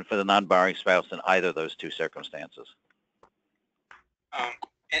treatment for the non-borrowing spouse in either of those two circumstances.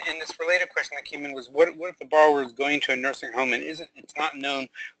 And this related question that came in was, what if the borrower is going to a nursing home and it's not known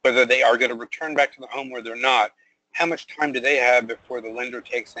whether they are going to return back to the home or they're not? How much time do they have before the lender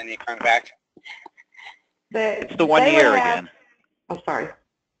takes any kind of action? It's the 1 year again. I'm sorry.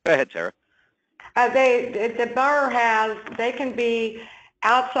 Go ahead, Tara. The borrower they can be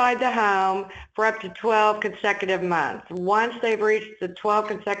outside the home for up to 12 consecutive months. Once they've reached the 12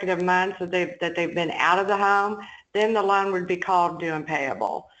 consecutive months that they've been out of the home, then the loan would be called due and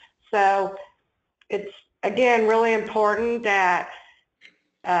payable. So it's, again, really important that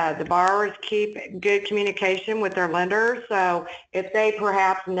the borrowers keep good communication with their lenders. So if they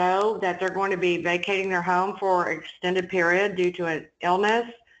perhaps know that they're going to be vacating their home for an extended period due to an illness,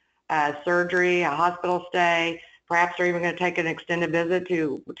 surgery, a hospital stay, perhaps they're even going to take an extended visit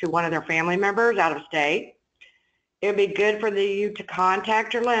to one of their family members out of state, it would be good for you to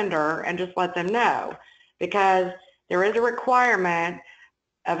contact your lender and just let them know, because there is a requirement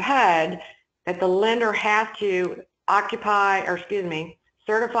of HUD that the lender has to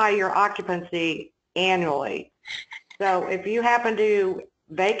certify your occupancy annually. So if you happen to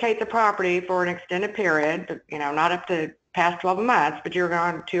vacate the property for an extended period, not up to past 12 months, but you're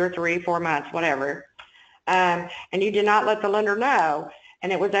gone 2 or 3, 4 months, whatever, and you did not let the lender know,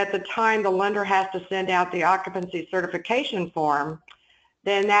 and it was at the time the lender has to send out the occupancy certification form,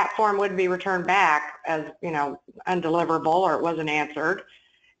 then that form would be returned back as, undeliverable, or it wasn't answered.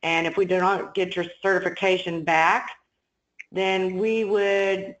 And if we do not get your certification back, then we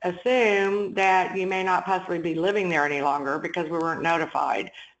would assume that you may not possibly be living there any longer because we weren't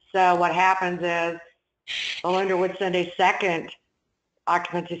notified. So what happens is the lender would send a second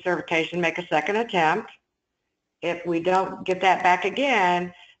occupancy certification, make a second attempt. If we don't get that back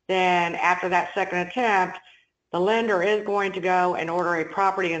again, then after that second attempt, the lender is going to go and order a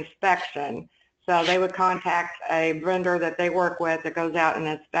property inspection. So they would contact a vendor that they work with that goes out and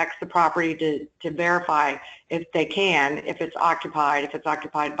inspects the property to verify if they can, if it's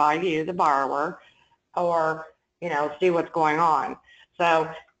occupied by you, the borrower, or, see what's going on. So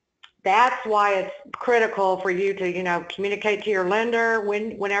that's why it's critical for you to, communicate to your lender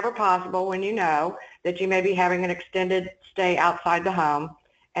whenever possible, when you know that you may be having an extended stay outside the home.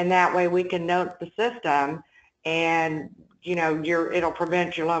 And that way we can note the system, and it'll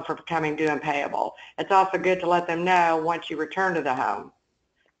prevent your loan from becoming due and payable. It's also good to let them know once you return to the home.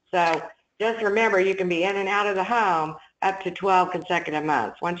 So just remember, you can be in and out of the home up to 12 consecutive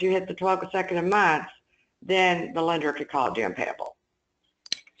months. Once you hit the 12 consecutive months, then the lender could call it due and payable.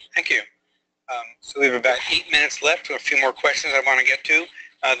 Thank you. So we have about 8 minutes left. A few more questions I want to get to.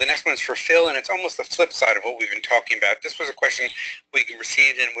 The next one is for Phil, and it's almost the flip side of what we've been talking about. This was a question we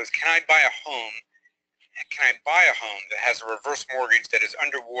received, and was, can I buy a home that has a reverse mortgage that is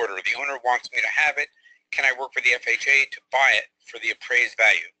underwater? The owner wants me to have it. Can I work with the FHA to buy it for the appraised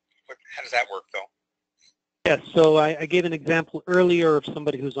value? How does that work, Phil? Yes, so I gave an example earlier of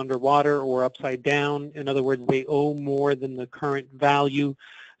somebody who's underwater or upside down. In other words, they owe more than the current value.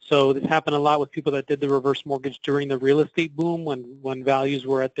 So this happened a lot with people that did the reverse mortgage during the real estate boom, when values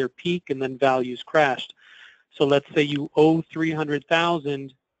were at their peak and then values crashed. So let's say you owe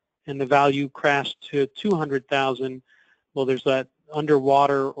 $300,000 and the value crashed to $200,000. Well, there's that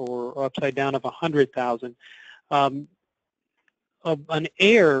underwater or upside down of $100,000. An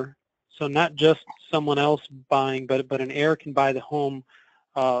heir, so not just someone else buying, but an heir can buy the home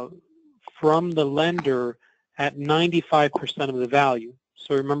from the lender at 95% of the value.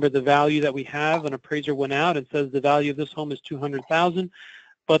 So remember, the value that we have, an appraiser went out and says the value of this home is $200,000,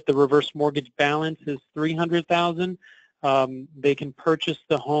 but the reverse mortgage balance is $300,000. They can purchase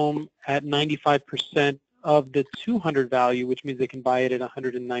the home at 95% of the 200 value, which means they can buy it at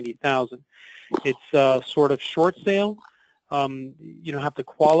 $190,000. It's a sort of short sale. You don't have to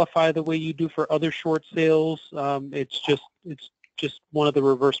qualify the way you do for other short sales. It's just one of the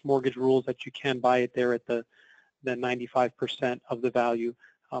reverse mortgage rules that you can buy it there at the 95% of the value.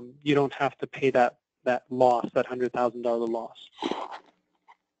 You don't have to pay that loss, that $100,000 loss.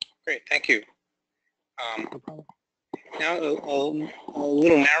 Great, thank you. No problem. Now, a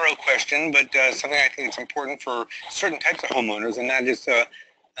little narrow question, but something I think is important for certain types of homeowners, and that is,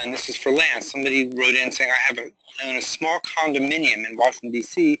 and this is for Lance. Somebody wrote in saying, I own a small condominium in Washington,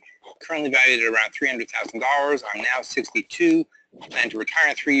 D.C., currently valued at around $300,000. I'm now 62, plan to retire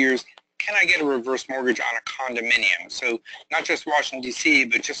in 3 years. Can I get a reverse mortgage on a condominium? So not just Washington, D.C.,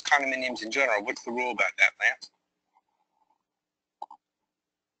 but just condominiums in general. What's the rule about that, Lance?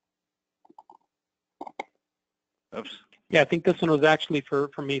 Oops. Yeah, I think this one was actually for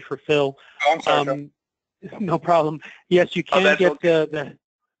me, for Phil. Oh, I'm sorry, Phil. No problem. Yes, you can get okay.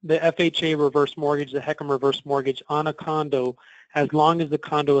 the FHA reverse mortgage, the HECM reverse mortgage on a condo, as long as the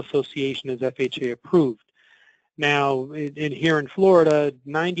condo association is FHA approved. Now, here in Florida,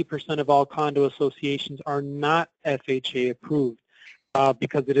 90% of all condo associations are not FHA approved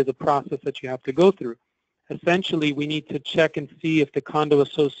because it is a process that you have to go through. Essentially, we need to check and see if the condo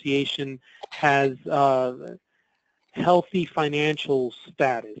association has healthy financial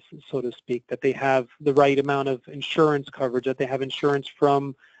status, so to speak, that they have the right amount of insurance coverage, that they have insurance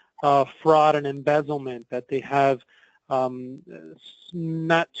from fraud and embezzlement, that they have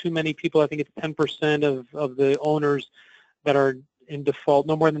not too many people. I think it's 10% of the owners that are in default.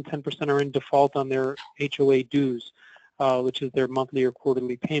 No more than 10% are in default on their HOA dues, which is their monthly or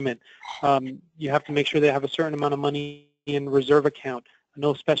quarterly payment. You have to make sure they have a certain amount of money in reserve account,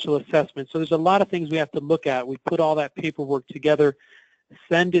 no special assessment. So there's a lot of things we have to look at. We put all that paperwork together,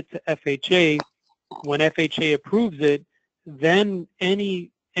 send it to FHA. When FHA approves it, then any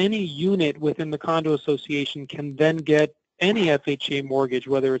unit within the condo association can then get any FHA mortgage,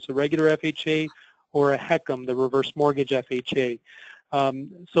 whether it's a regular FHA or a HECM, the reverse mortgage FHA.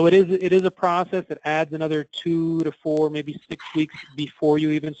 So it is a process. It adds another 2 to 4, maybe 6 weeks before you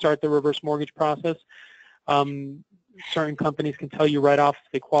even start the reverse mortgage process. Certain companies can tell you right off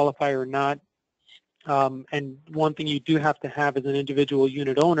if they qualify or not. And one thing you do have to have as an individual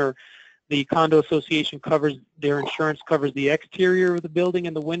unit owner, The condo association covers, their insurance covers the exterior of the building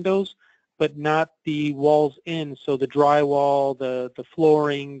and the windows, but not the walls in. So the drywall, the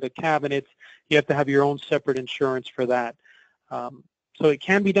flooring, the cabinets, you have to have your own separate insurance for that. So it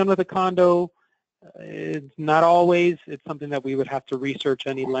can be done with a condo. It's not always. It's something that we would have to research.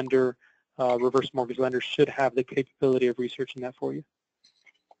 Any lender, reverse mortgage lender, should have the capability of researching that for you.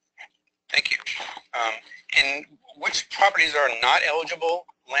 Thank you. And which properties are not eligible?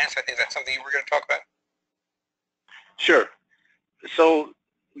 Lance, I think that's something you were going to talk about. Sure. So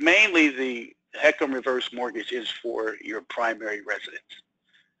mainly the HECM reverse mortgage is for your primary residence.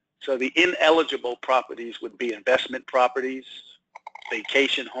 So the ineligible properties would be investment properties,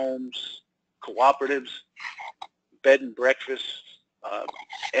 vacation homes, cooperatives, bed and breakfasts,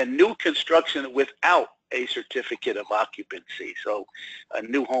 and new construction without a certificate of occupancy. So a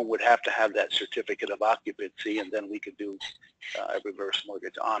new home would have to have that certificate of occupancy, and then we could do a reverse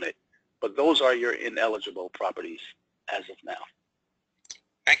mortgage on it. But those are your ineligible properties as of now.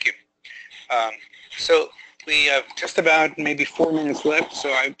 Thank you. So we have just about maybe 4 minutes left, so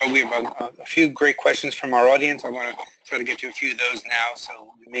we have a few great questions from our audience. I want to try to get to a few of those now,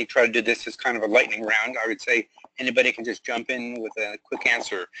 so we may try to do this as kind of a lightning round. I would say anybody can just jump in with a quick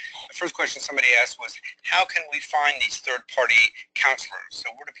answer. The first question somebody asked was, how can we find these third-party counselors? So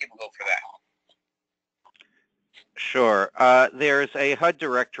where do people go for that? Sure. There's a HUD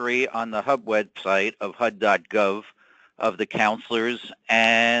directory on the HUD website of HUD.gov of the counselors,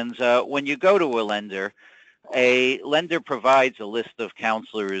 and when you go to a lender provides a list of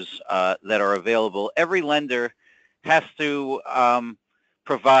counselors that are available. Every lender has to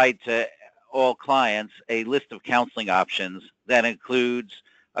provide to all clients a list of counseling options that includes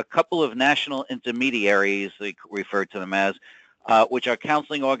a couple of national intermediaries, they refer to them as, which are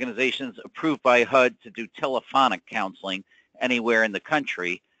counseling organizations approved by HUD to do telephonic counseling anywhere in the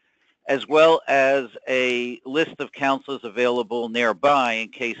country, as well as a list of counselors available nearby in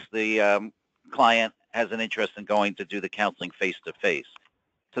case the client has an interest in going to do the counseling face-to-face.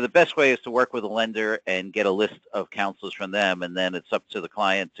 So the best way is to work with a lender and get a list of counselors from them, and then it's up to the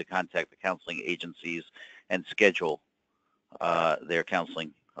client to contact the counseling agencies and schedule their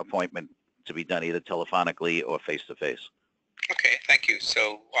counseling appointment to be done either telephonically or face-to-face. Okay, thank you.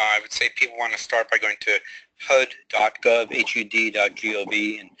 So I would say people want to start by going to hud.gov,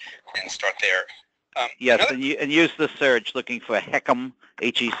 hud.gov, and start there. Yes, and use the search looking for HECM,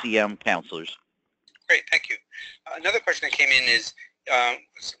 H-E-C-M counselors. Great, thank you. Another question that came in is,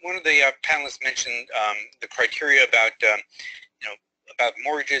 one of the panelists mentioned the criteria about, about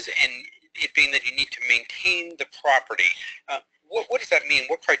mortgages and it being that you need to maintain the property. What does that mean?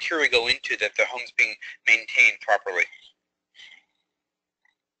 What criteria go into that the home's being maintained properly?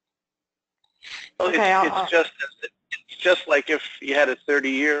 Well, it's just like if you had a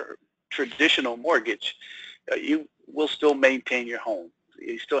 30-year traditional mortgage, you will still maintain your home.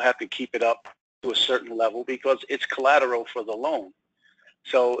 You still have to keep it up to a certain level because it's collateral for the loan.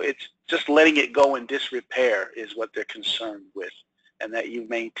 So it's just letting it go in disrepair is what they're concerned with, and that you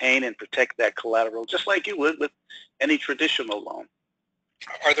maintain and protect that collateral just like you would with any traditional loan.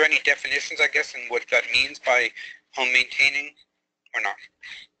 Are there any definitions, I guess, in what that means by home maintaining or not?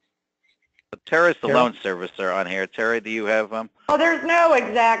 Tara's the loan servicer on here. Tara, do you have Well, there's no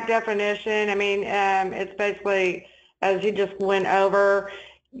exact definition. I mean, it's basically, as you just went over,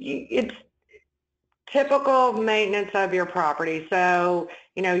 it's typical maintenance of your property. So,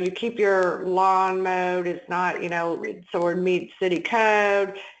 you keep your lawn mowed. It's not, so it meets city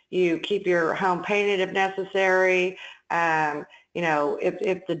code. You keep your home painted if necessary.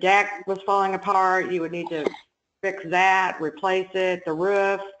 If the deck was falling apart, you would need to fix that, replace it, the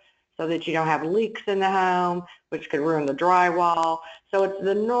roof, so that you don't have leaks in the home, which could ruin the drywall. So it's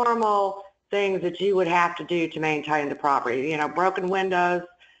the normal things that you would have to do to maintain the property. Broken windows,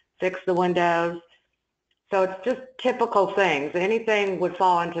 fix the windows. So it's just typical things. Anything would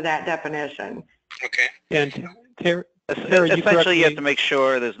fall into that definition. Okay. And Tara, essentially you have to make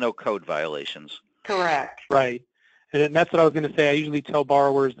sure there's no code violations. Correct. Right. And that's what I was going to say. I usually tell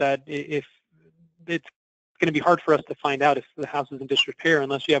borrowers that if it's going to be hard for us to find out if the house is in disrepair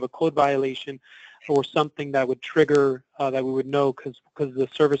unless you have a code violation or something that would trigger that we would know because the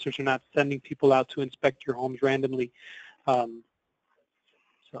servicers are not sending people out to inspect your homes randomly. And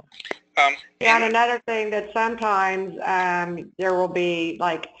another thing that sometimes there will be,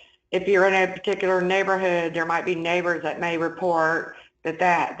 like, if you're in a particular neighborhood, there might be neighbors that may report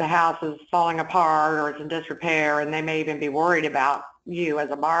that the house is falling apart or it's in disrepair, and they may even be worried about you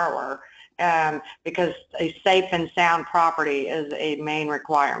as a borrower because a safe and sound property is a main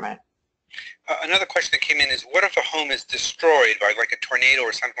requirement. Another question that came in is, what if a home is destroyed by like a tornado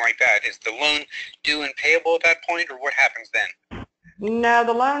or something like that? Is the loan due and payable at that point, or what happens then? No,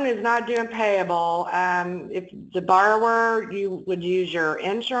 the loan is not due and payable. If the borrower, you would use your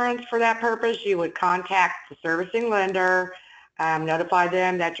insurance for that purpose. You would contact the servicing lender, notify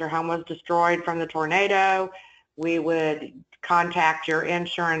them that your home was destroyed from the tornado. We would contact your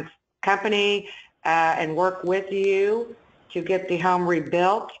insurance company and work with you to get the home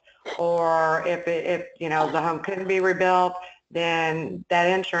rebuilt. Or if the home couldn't be rebuilt, then that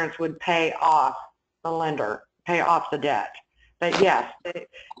insurance would pay off the lender, pay off the debt. But yes,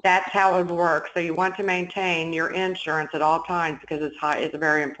 that's how it would work. So you want to maintain your insurance at all times because it's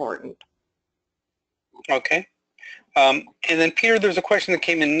very important. Okay. And then, Peter, there's a question that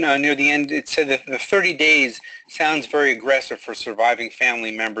came in near the end. It said that the 30 days sounds very aggressive for surviving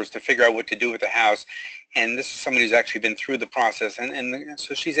family members to figure out what to do with the house. And this is somebody who's actually been through the process. And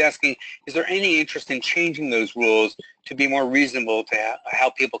so she's asking, is there any interest in changing those rules to be more reasonable to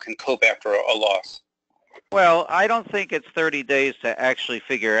how people can cope after a loss? Well, I don't think it's 30 days to actually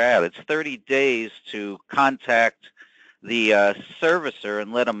figure out. It's 30 days to contact the servicer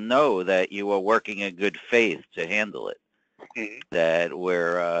and let them know that you are working in good faith to handle it. Mm-hmm. That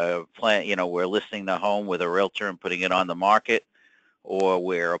we're we're listing the home with a realtor and putting it on the market, or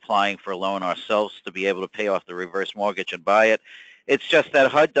we're applying for a loan ourselves to be able to pay off the reverse mortgage and buy it. It's just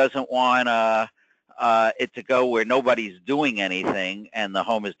that HUD doesn't want it to go where nobody's doing anything and the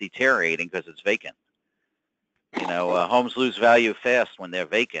home is deteriorating because it's vacant. Homes lose value fast when they're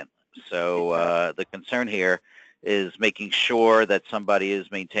vacant. So the concern here is making sure that somebody is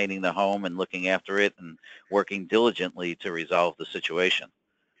maintaining the home and looking after it and working diligently to resolve the situation.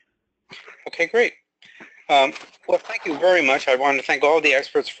 Okay, great. Well, thank you very much. I want to thank all the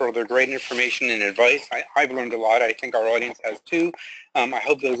experts for their great information and advice. I've learned a lot. I think our audience has too. I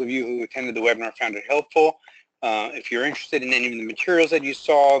hope those of you who attended the webinar found it helpful. If you're interested in any of the materials that you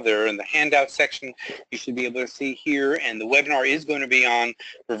saw, they're in the handout section. You should be able to see here. And the webinar is going to be on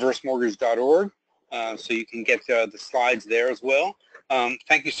reversemortgage.org, so you can get the slides there as well.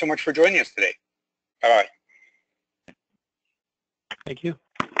 Thank you so much for joining us today. Bye-bye. Thank you.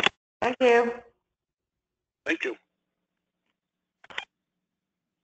 Thank you. Thank you.